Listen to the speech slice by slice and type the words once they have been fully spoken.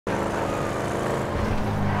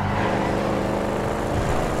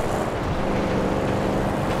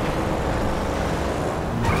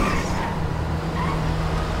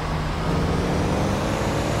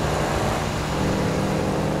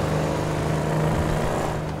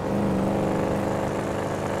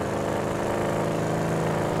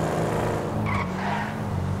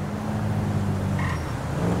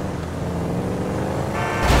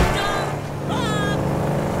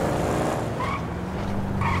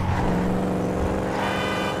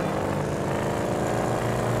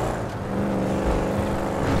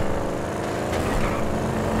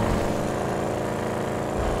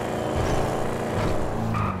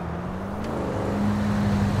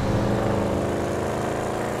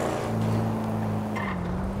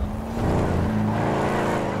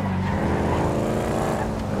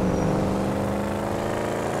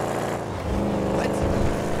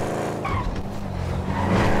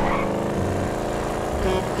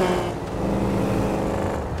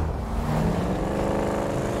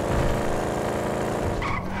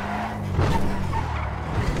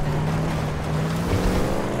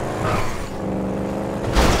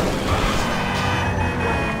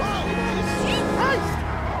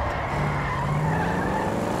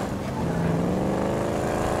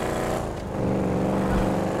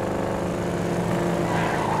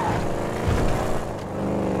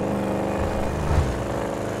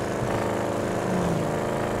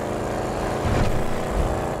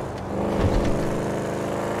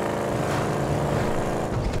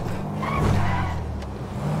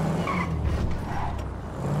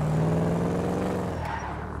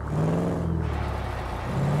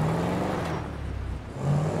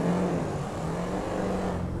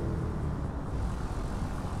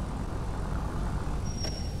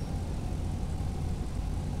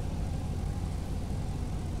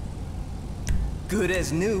Good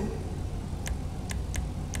as new.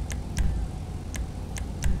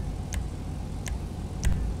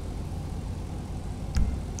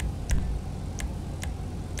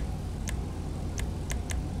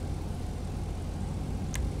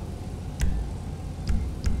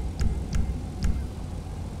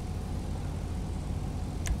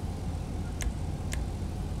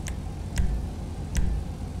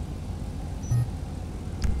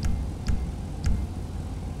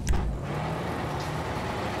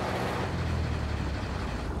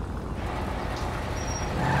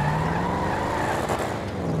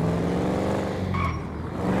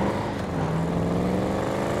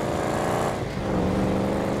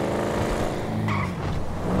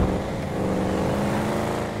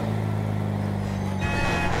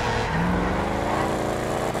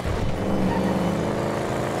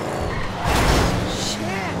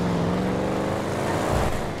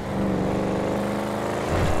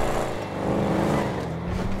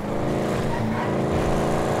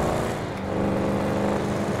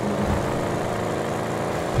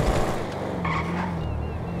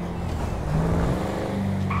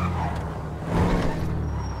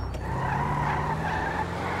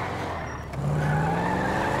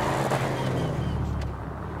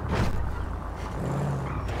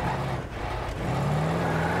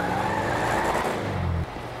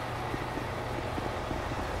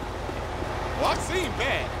 Well, I seem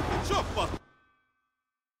bad. Sure, fuck.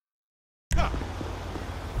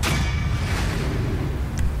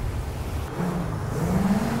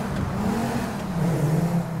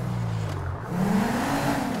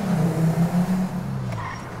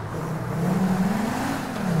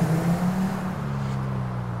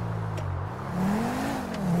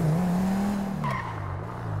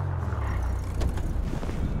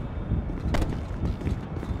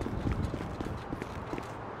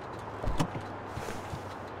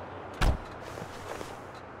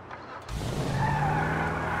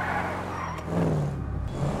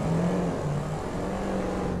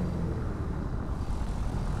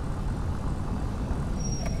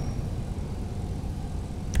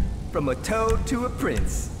 From a toad to a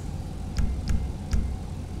prince.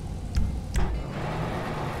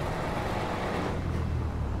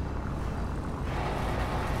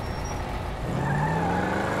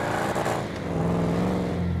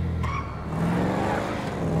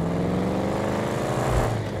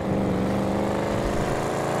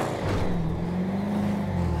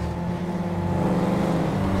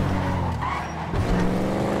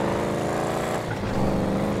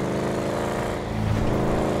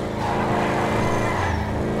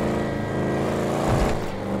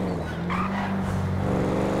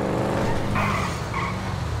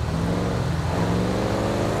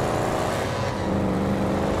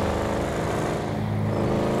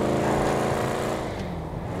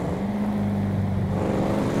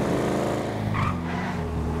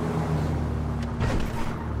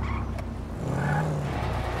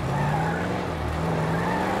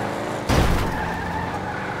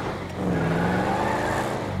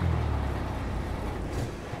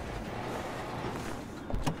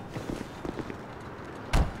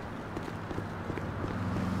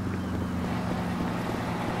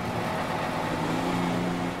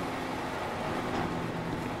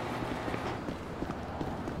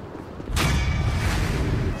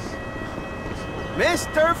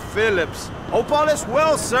 Mr. Phillips, hope all is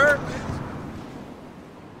well, sir.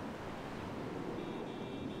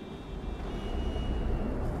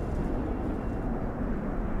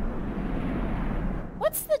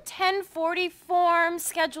 What's the 1040 form,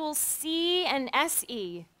 Schedule C and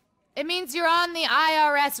SE? It means you're on the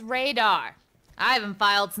IRS radar. I haven't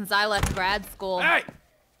filed since I left grad school. Hey!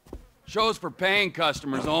 Shows for paying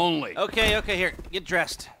customers only. Okay, here, get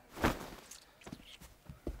dressed.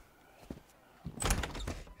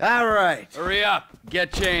 All right. Hurry up.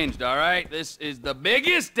 Get changed, all right? This is the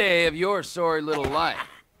biggest day of your sorry little life.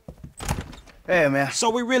 Hey, man. So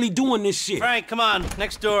we really doing this shit? Frank, come on,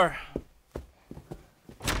 next door.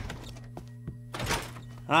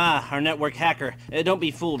 Ah, our network hacker. Don't be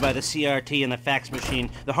fooled by the CRT and the fax machine.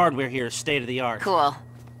 The hardware here is state-of-the-art. Cool.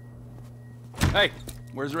 Hey,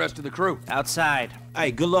 where's the rest of the crew? Outside.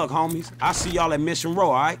 Hey, good luck, homies. I'll see y'all at Mission Row,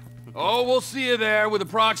 all right? Oh, we'll see you there with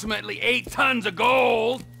approximately 8 tons of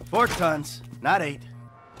gold. 4 tons, not 8.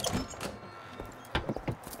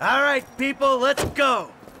 All right, people, let's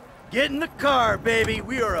go. Get in the car, baby.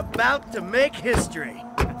 We are about to make history.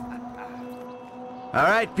 All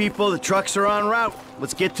right, people, the trucks are en route.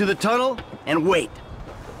 Let's get to the tunnel and wait.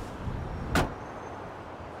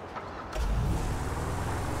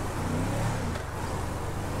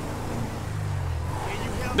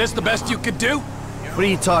 This the best you could do? What are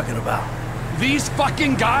you talking about? These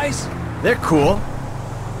fucking guys? They're cool.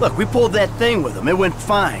 Look, we pulled that thing with them. It went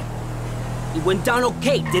fine. It went down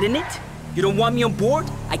okay, didn't it? You don't want me on board?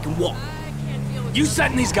 I can walk. You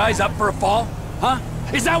setting these guys up for a fall? Huh?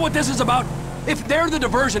 Is that what this is about? If they're the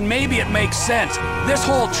diversion, maybe it makes sense. This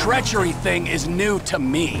whole treachery thing is new to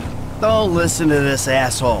me. Don't listen to this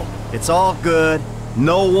asshole. It's all good.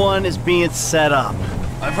 No one is being set up.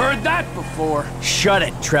 I've heard that before. Shut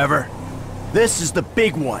it, Trevor. This is the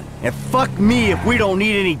big one. And fuck me if we don't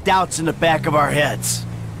need any doubts in the back of our heads.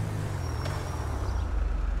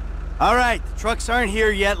 All right, the trucks aren't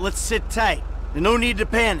here yet. Let's sit tight. There's no need to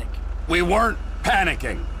panic. We weren't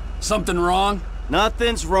panicking. Something wrong?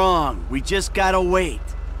 Nothing's wrong. We just gotta wait.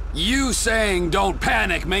 You saying don't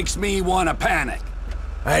panic makes me want to panic.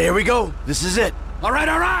 All right, here we go. This is it. All right,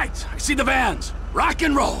 all right. I see the vans. Rock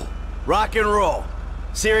and roll. Rock and roll.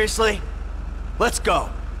 Seriously? Let's go.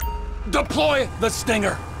 Deploy the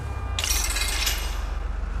Stinger.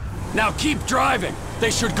 Now keep driving. They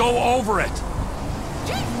should go over it.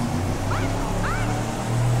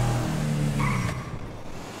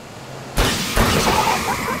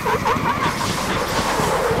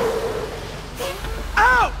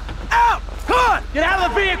 Out! Out! Come on! Get out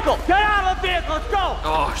of the vehicle! Get out of the vehicle! Let's go!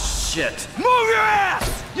 Oh, shit. Move your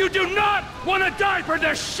ass! You do not want to die for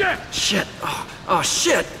this shit! Shit. Oh,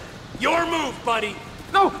 shit. Your move, buddy.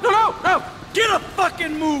 No! Get a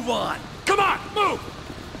fucking move on! Come on, move!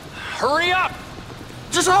 Hurry up!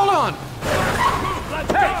 Just hold on! Move,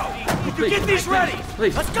 let's go! You get these ready!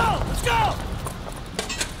 Please. Let's go! Let's go!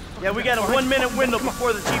 Yeah, we got a 1-minute window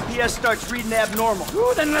before the GPS starts reading abnormal.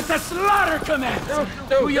 Ooh, then let the slaughter commence!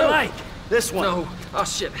 Who you like? This one. No. Oh,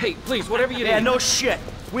 shit. Hey, please, whatever you Yeah, need. no shit.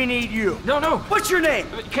 We need you. No. What's your name?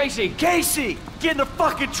 Casey. Casey! Get in the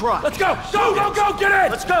fucking truck! Let's go! Go, get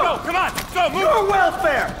in! Let's go! Come on, go, move! Your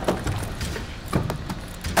welfare!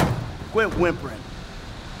 Quit whimpering.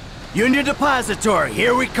 Union Depository,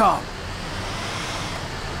 here we come.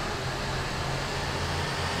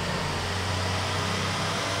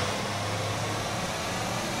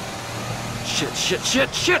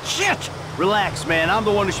 Shit. Relax, man. I'm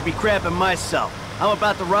the one who should be crapping myself. I'm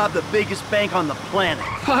about to rob the biggest bank on the planet.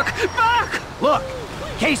 Fuck! Look,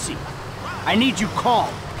 Casey, I need you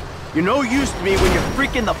calm. You're no use to me when you're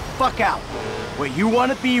freaking the fuck out. Where you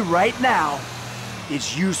want to be right now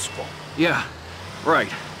is useful. Yeah,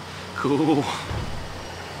 right. Cool.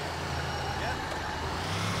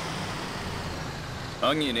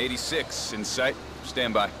 Onion 86 in sight.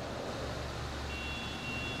 Stand by.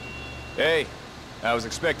 Hey, I was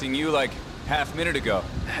expecting you like half a minute ago.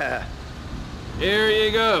 Here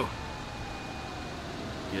you go.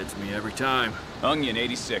 Gets me every time. Onion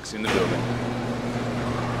 86 in the building.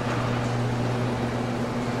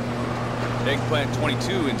 Eggplant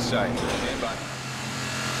 22 in sight. Stand by.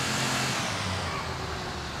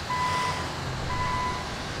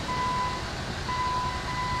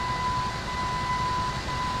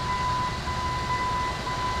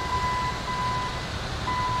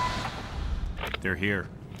 They're here.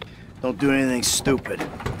 Don't do anything stupid.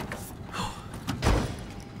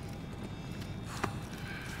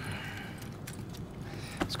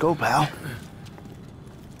 Let's go, pal.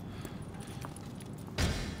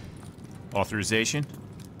 Authorization?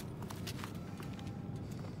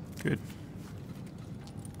 Good.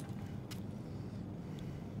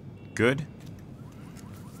 Good?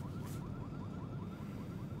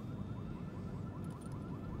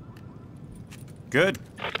 Good.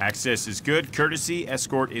 Access is good. Courtesy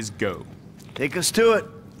escort is go. Take us to it.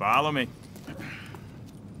 Follow me.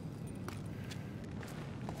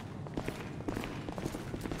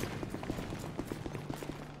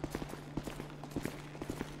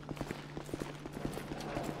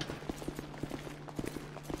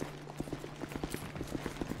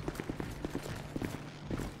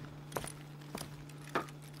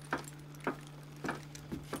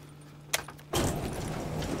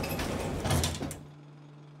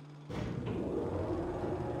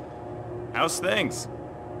 How's things?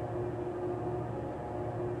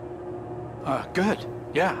 Good.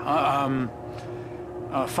 Yeah,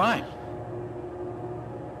 fine.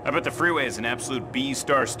 I bet the freeway is an absolute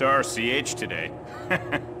B****CH today.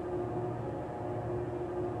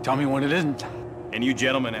 Tell me when it isn't. And you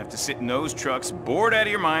gentlemen have to sit in those trucks, bored out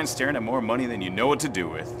of your minds, staring at more money than you know what to do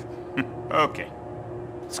with. Okay.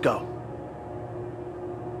 Let's go.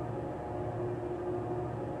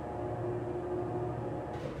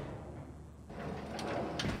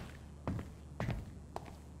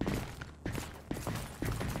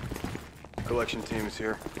 Collection team is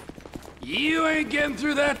here. You ain't getting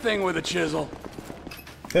through that thing with a chisel.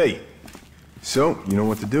 Hey, so you know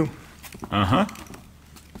what to do? Uh-huh.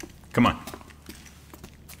 Come on.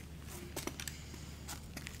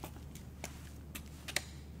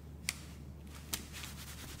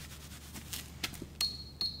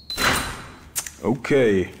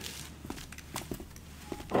 Okay.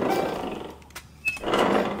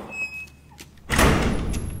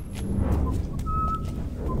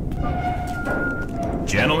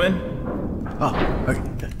 Gentlemen? Oh, okay.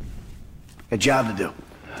 Good. A job to do.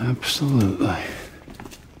 Absolutely.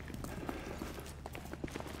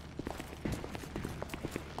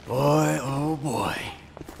 Boy, oh boy.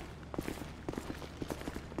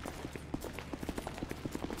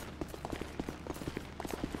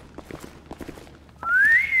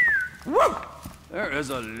 Woo! There is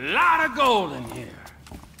a lot of gold in here.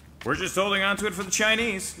 We're just holding on to it for the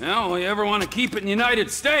Chinese. Now, you ever want to keep it in the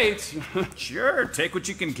United States? Sure, take what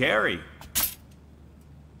you can carry.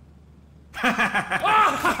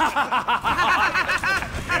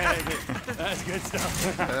 That's good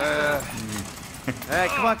stuff. All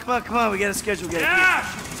right, come on. We got a schedule. Yeah!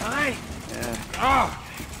 Tight. Yeah. Oh.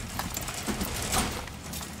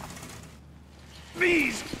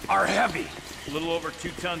 These are heavy. A little over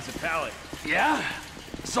 2 tons a pallet. Yeah?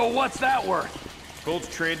 So what's that worth? Gold's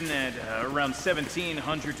trading at around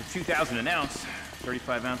 1,700 to 2,000 an ounce.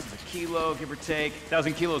 35 ounces a kilo, give or take.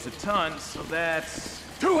 1,000 kilos a ton, so that's...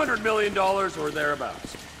 $200 million or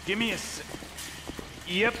thereabouts. Give me a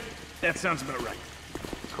Yep, that sounds about right.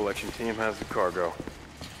 Collection team has the cargo.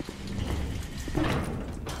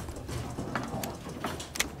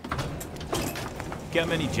 Got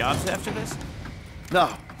many jobs after this?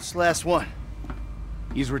 No, it's the last one.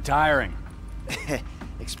 He's retiring.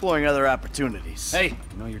 Exploring other opportunities. Hey,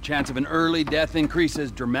 you know your chance of an early death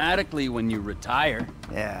increases dramatically when you retire.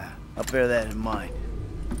 Yeah, I'll bear that in mind.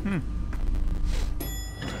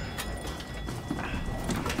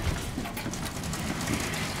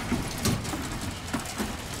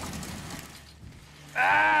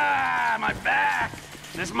 Ah, my back!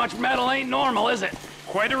 This much metal ain't normal, is it?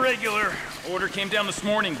 Quite irregular. Order came down this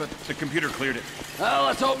morning, but the computer cleared it. Well,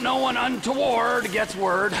 let's hope no one untoward gets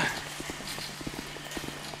word.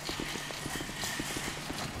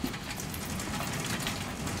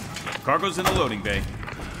 Cargo's in the loading bay.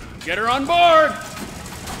 Get her on board!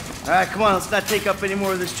 All right, come on. Let's not take up any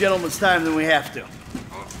more of this gentleman's time than we have to.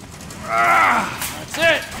 That's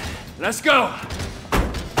it. Let's go.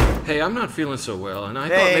 Hey, I'm not feeling so well, and I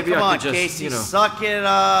thought Hey, maybe come I on, could just, Casey, you know... suck it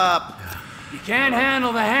up. You can't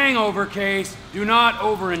handle the hangover, Case. Do not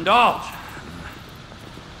overindulge.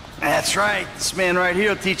 That's right. This man right here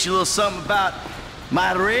will teach you a little something about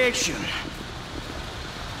moderation.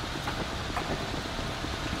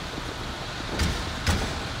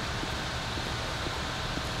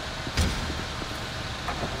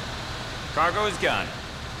 Cargo is gone.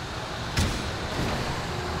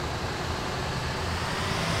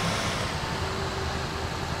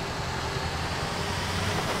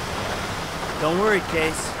 Don't worry,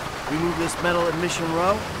 Case. We move this metal at Mission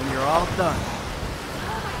Row, and you're all done.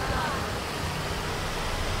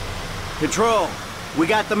 Control, we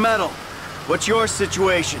got the metal. What's your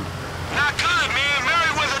situation? Not good, man.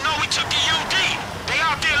 Merriweather know we took the UD. They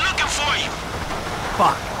out there looking for you.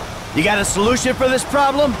 Fuck. You got a solution for this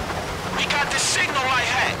problem? We got this signal I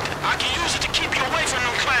hacked. I can use it to keep you away from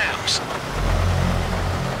them clowns.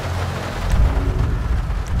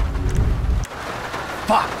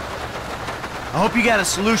 Fuck. I hope you got a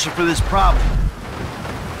solution for this problem.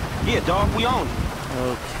 Yeah, dog, we own it.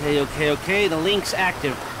 Okay. The link's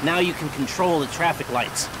active. Now you can control the traffic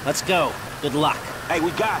lights. Let's go. Good luck. Hey,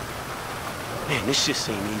 we got it. Man, this shit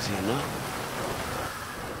seem easy enough.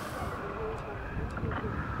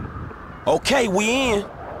 Okay, we in.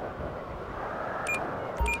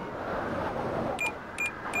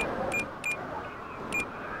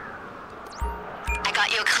 I got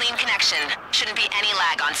you a clean connection. Shouldn't be any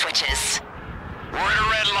lag on switches. We're at a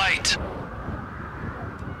red light.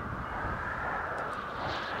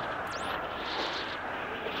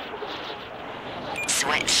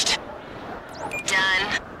 Switched.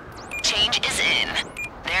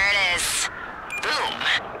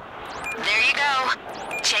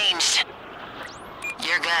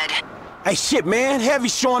 Hey, shit, man.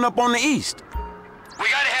 Heavy's showing up on the east. We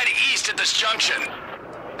gotta head east at this junction.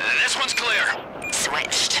 This one's clear.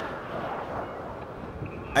 Switched.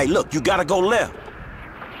 Hey, look, you gotta go left.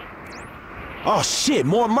 Oh, shit,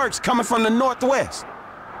 more mercs coming from the northwest.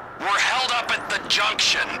 We're held up at the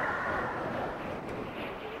junction.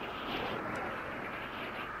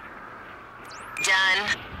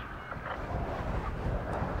 Done.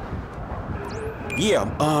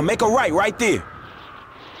 Yeah, make a right there.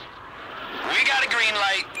 We got a green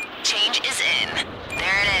light. Change is in.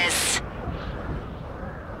 There it is.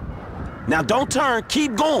 Now don't turn,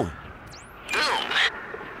 keep going. Boom.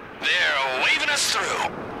 They're waving us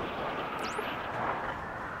through.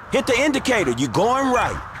 Hit the indicator, you're going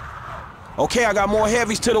right. Okay, I got more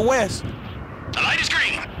heavies to the west. The light is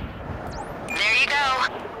green. There you go.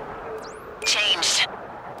 Changed.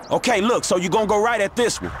 Okay, look, so you're gonna go right at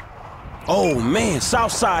this one. Oh man,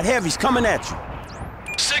 Southside heavies coming at you.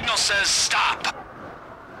 Signal says stop.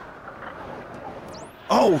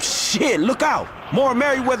 Oh shit, look out. More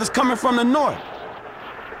Merryweather's coming from the north.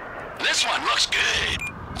 This one looks good.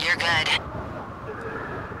 You're good.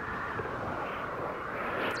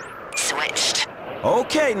 Switched.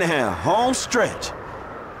 Okay now, home stretch.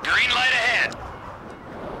 Green light ahead.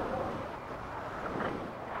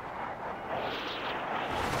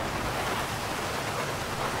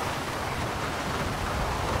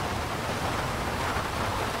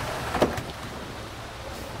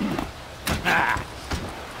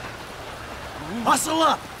 Hustle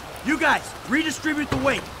up! You guys, redistribute the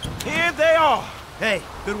weight. Here they are. Hey,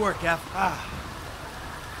 good work, F.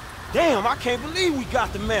 Damn, I can't believe we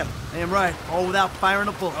got the medal. Damn right, all without firing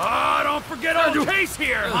a bullet. Oh, don't forget our case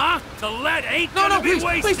here, huh? The lead ain't gonna be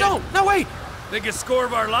wasted. Please don't! No, wait! Biggest score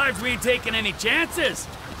of our lives, we ain't taking any chances.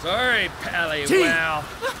 Sorry, Pally, T. well...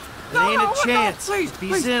 It ain't a chance. Please,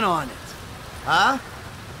 He's in on it. Huh?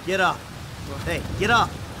 Get up. Hey, get up.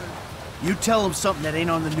 You tell him something that ain't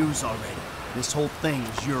on the news already. This whole thing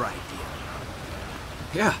is your idea.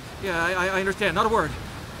 Yeah, I understand. Not a word.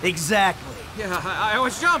 Exactly. Yeah, I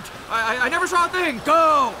was jumped. I never saw a thing.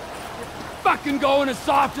 Go! You're fucking going as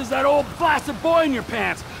soft as that old blasted boy in your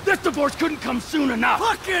pants. This divorce couldn't come soon enough.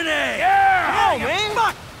 Fucking A! Yeah! Come on, man.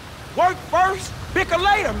 Fuck. Work first, bicker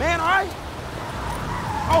later, man, all right?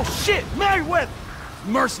 Oh, shit, Merryweather.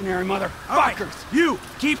 Mercenary motherfuckers. Right, you,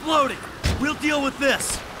 keep loading. We'll deal with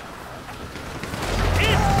this.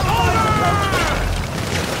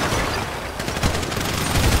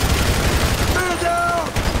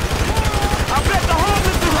 I bet the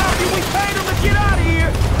homeless are happy we paid them to get out of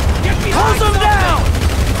here. Get me Close them down!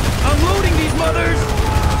 Unloading these mothers.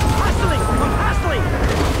 Hustling! I'm hustling!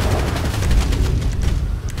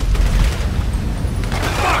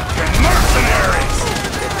 Fucking mercenaries!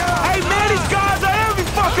 Hey, man, these guys are every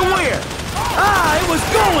fucking where. Ah, it was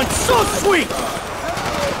going so sweet!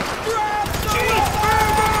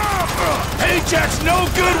 Paycheck's no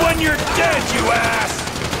good when you're dead, you ass!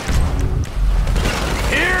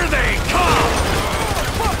 Here they come!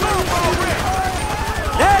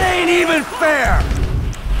 That ain't even fair!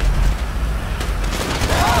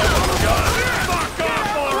 Fuck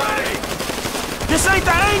off already! This ain't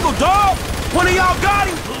the angle, dog. One of y'all got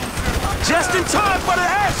him. Just in time for the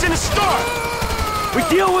action to start. We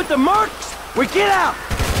deal with the mercs, we get out!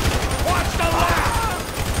 Watch the left!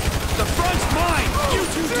 The front's mine! You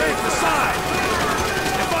two take the side!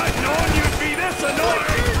 If I'd known you'd be this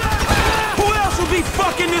annoying! Who else will be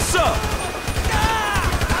fucking this up?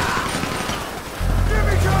 Give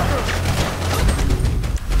me cover!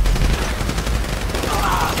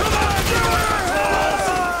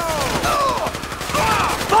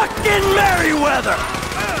 Fucking Merryweather!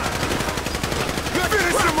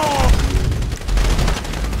 Finish them all!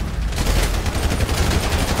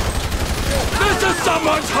 This is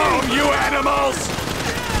someone's home, you animals!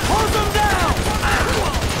 Hold them down!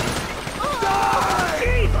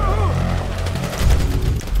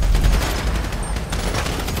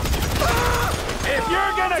 If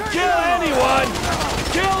you're gonna kill anyone,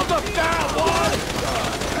 kill the fat one!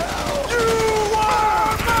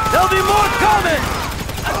 There'll be more coming!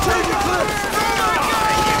 I'm taking clips!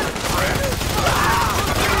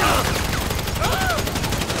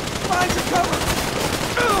 Find your cover!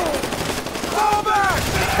 Fall back!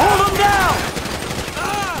 Hold them down!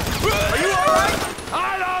 Are you alright? I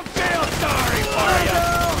don't feel sorry for you!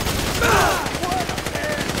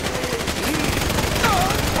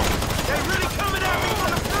 They're really coming at me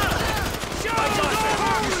from the front!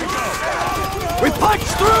 We punch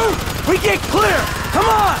through! We get clear! Come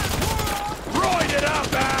on! Roid it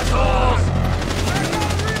up, assholes!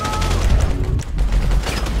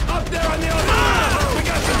 Up there on the other side! We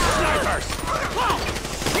got some snipers!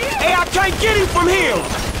 Hey, I can't get him from here.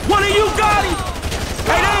 One of you got him.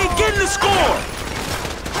 Hey, they ain't getting the score.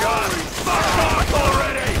 God, fuck off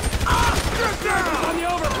already! On the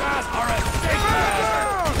overpass are a sick bastard!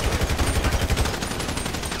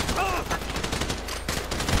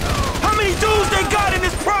 How many dudes they got in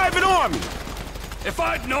this private army? If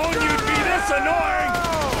I'd known you'd be this annoying!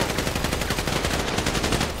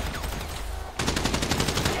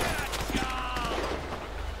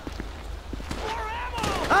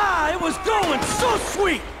 Ah, it was going so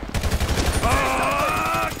sweet!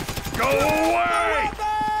 Go away!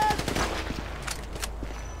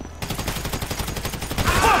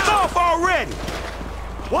 Fuck off already!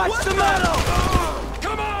 Watch the metal!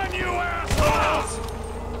 Come on, you assholes!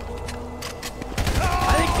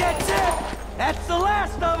 I think that's it! That's the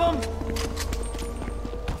last of them!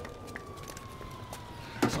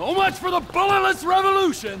 So much for the bulletless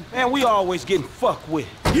revolution! Man, we always getting fucked with.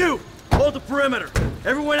 You! Hold the perimeter!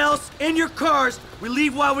 Everyone else, in your cars! We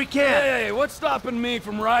leave while we can! Hey, what's stopping me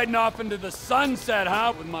from riding off into the sunset,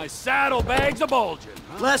 huh? With my saddlebags a-bulging,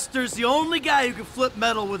 huh? Lester's the only guy who can flip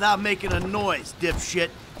metal without making a noise, dipshit.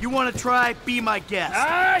 You wanna try? Be my guest.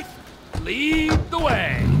 Alright! Lead the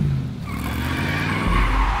way!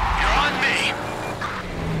 You're on me.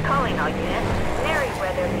 Calling all units.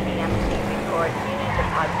 Merryweather PMC reports unique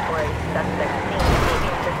depository suspect seen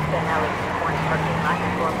leaving the Spinelli Corn parking lot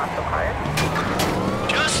for muscle cars.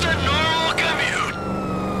 Just a normal commute.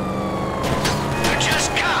 They're just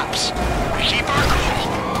cops. We keep our cool.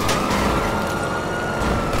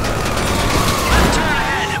 Let's turn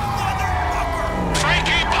ahead. Frank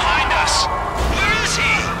ain't behind us. Where is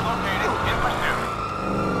he? Located in pursuit.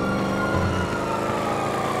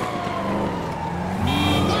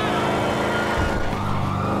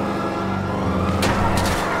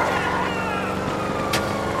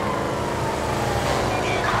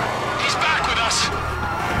 He's back with us.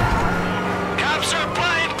 Cops are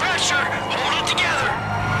applying pressure. Hold it together.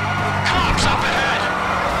 Cops up ahead.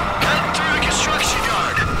 Cutting through the construction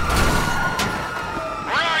yard.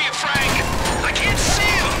 Where are you, Frank? I can't see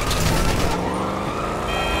him.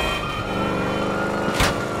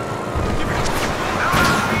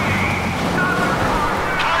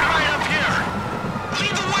 Hard right up here.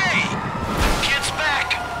 Lead the way. Kid's back.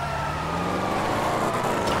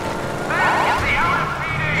 Back at the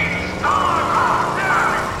LSPD. All across there.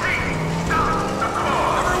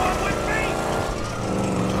 Everyone with me?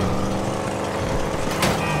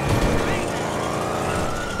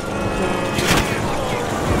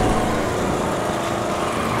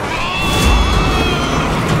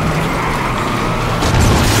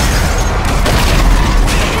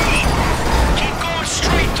 Keep going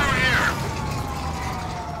straight through here.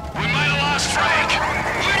 We might have lost Frank.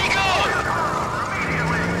 Where'd he go?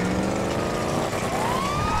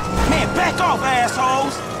 Man, back off,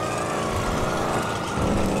 assholes!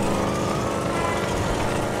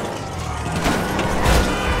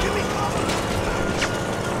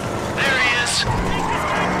 There he is.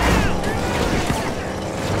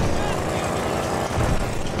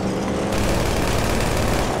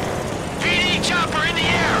 PD chopper in the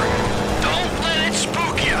air. Don't let it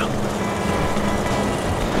spook you.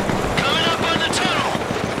 Coming up on the tunnel.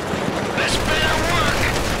 This better work.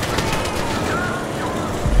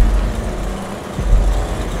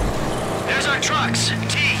 There's our trucks.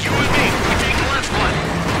 T, you and me. We take the left one.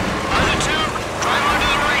 Other two, drive onto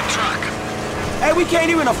the right truck. Hey, we can't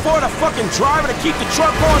even afford a fucking driver to keep the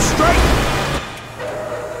truck going straight.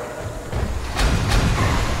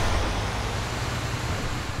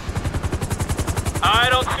 I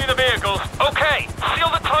don't see the vehicles. Okay, seal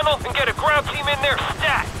the tunnel and get a ground team in there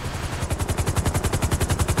stat.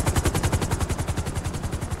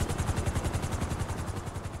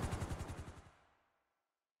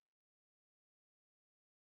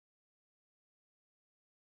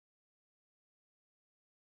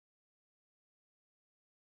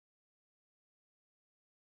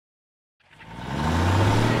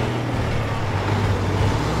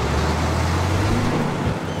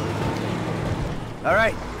 All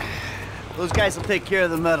right. Those guys will take care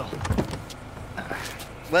of the metal.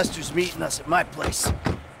 Lester's meeting us at my place.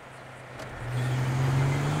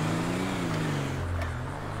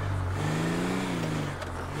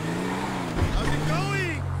 How's it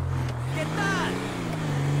going? Get that!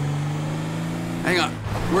 Hang on.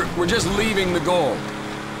 We're just leaving the goal.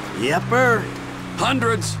 Yepper.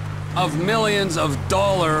 Hundreds of millions of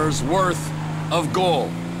dollars worth of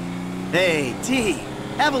gold. Hey, T,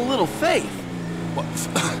 have a little faith. What?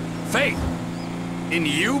 Faith? In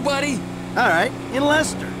you, buddy? All right, in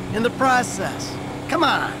Lester, in the process. Come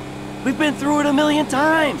on. We've been through it a million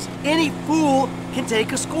times. Any fool can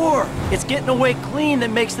take a score. It's getting away clean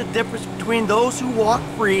that makes the difference between those who walk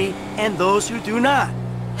free and those who do not.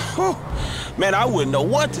 Man, I wouldn't know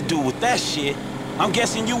what to do with that shit. I'm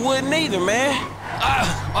guessing you wouldn't either, man.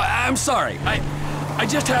 I'm sorry. I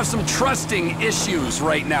just have some trusting issues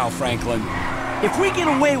right now, Franklin. If we get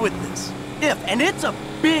away with this, and it's a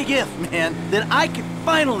big if, man, then I can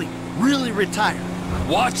finally really retire.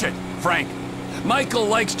 Watch it, Frank. Michael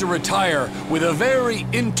likes to retire with a very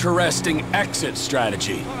interesting exit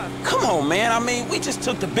strategy. Come on, man. I mean, we just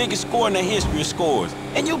took the biggest score in the history of scores,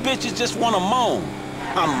 and you bitches just want to moan.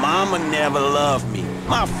 My mama never loved me.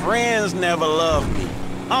 My friends never loved me.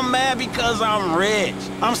 I'm mad because I'm rich.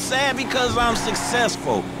 I'm sad because I'm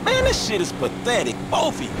successful. Man, this shit is pathetic,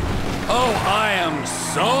 both of you. Oh, I am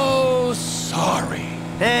so sorry.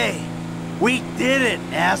 Hey, we did it,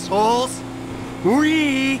 assholes.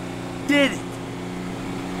 We did it.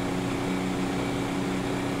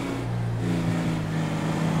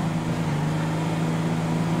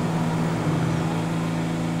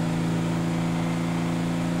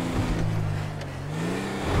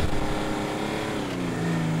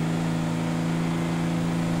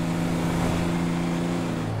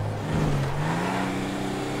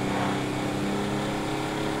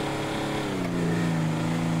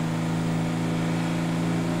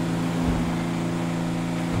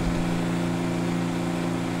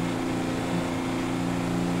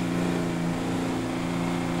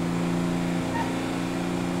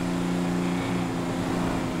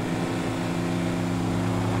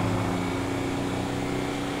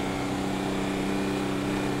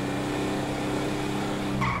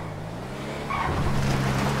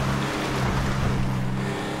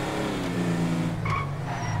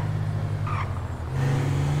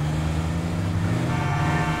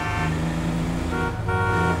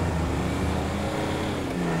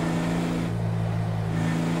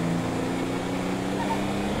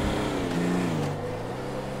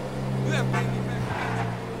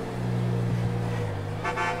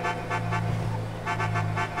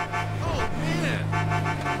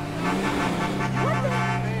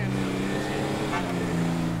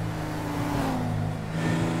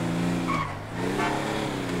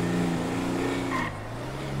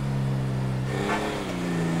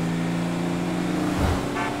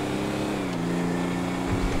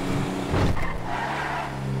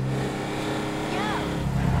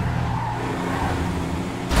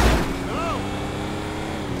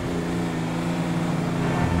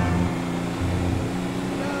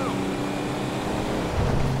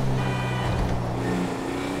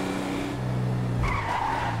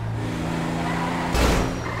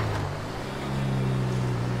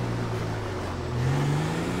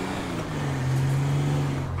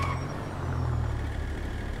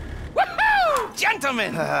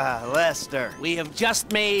 Gentlemen! Lester. We have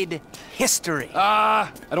just made history. I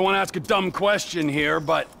don't want to ask a dumb question here,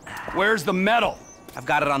 but where's the metal? I've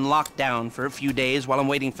got it on lockdown for a few days while I'm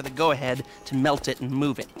waiting for the go-ahead to melt it and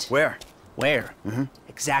move it. Where? Where?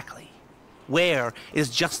 Exactly. Where is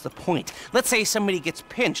just the point. Let's say somebody gets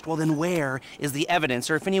pinched, well then where is the evidence?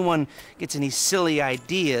 Or if anyone gets any silly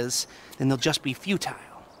ideas, then they'll just be futile.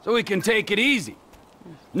 So we can take it easy,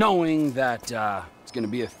 knowing that it's gonna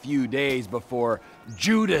be a few days before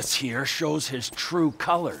Judas here shows his true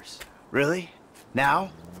colors. Really?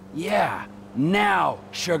 Now? Yeah, now,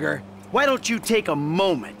 sugar. Why don't you take a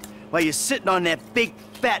moment while you're sitting on that big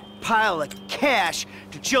fat pile of cash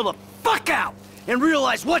to chill the fuck out and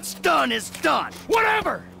realize what's done is done?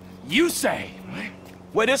 Whatever you say.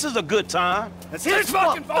 Well, this is a good time. That's This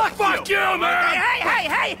fucking fuck you, man!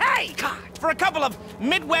 Hey! God, for a couple of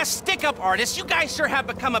Midwest stick-up artists, you guys sure have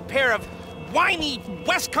become a pair of whiny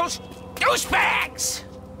West Coast douchebags!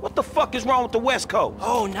 What the fuck is wrong with the West Coast?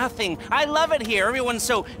 Oh, nothing. I love it here. Everyone's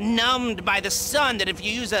so numbed by the sun that if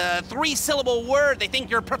you use a 3-syllable word, they think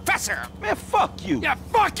you're a professor. Man, fuck you. Yeah,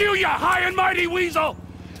 fuck you, you high and mighty weasel!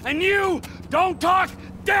 And you don't talk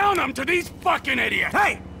down them to these fucking idiots!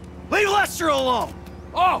 Hey! Leave Lester alone!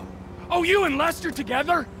 Oh, you and Lester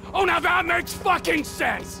together? Oh, now that makes fucking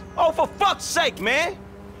sense! Oh, for fuck's sake, man!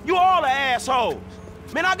 You all are assholes.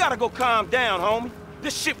 Man, I gotta go calm down, homie.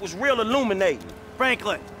 This shit was real illuminating.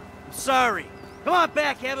 Franklin, I'm sorry. Come on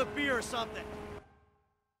back, have a beer or something.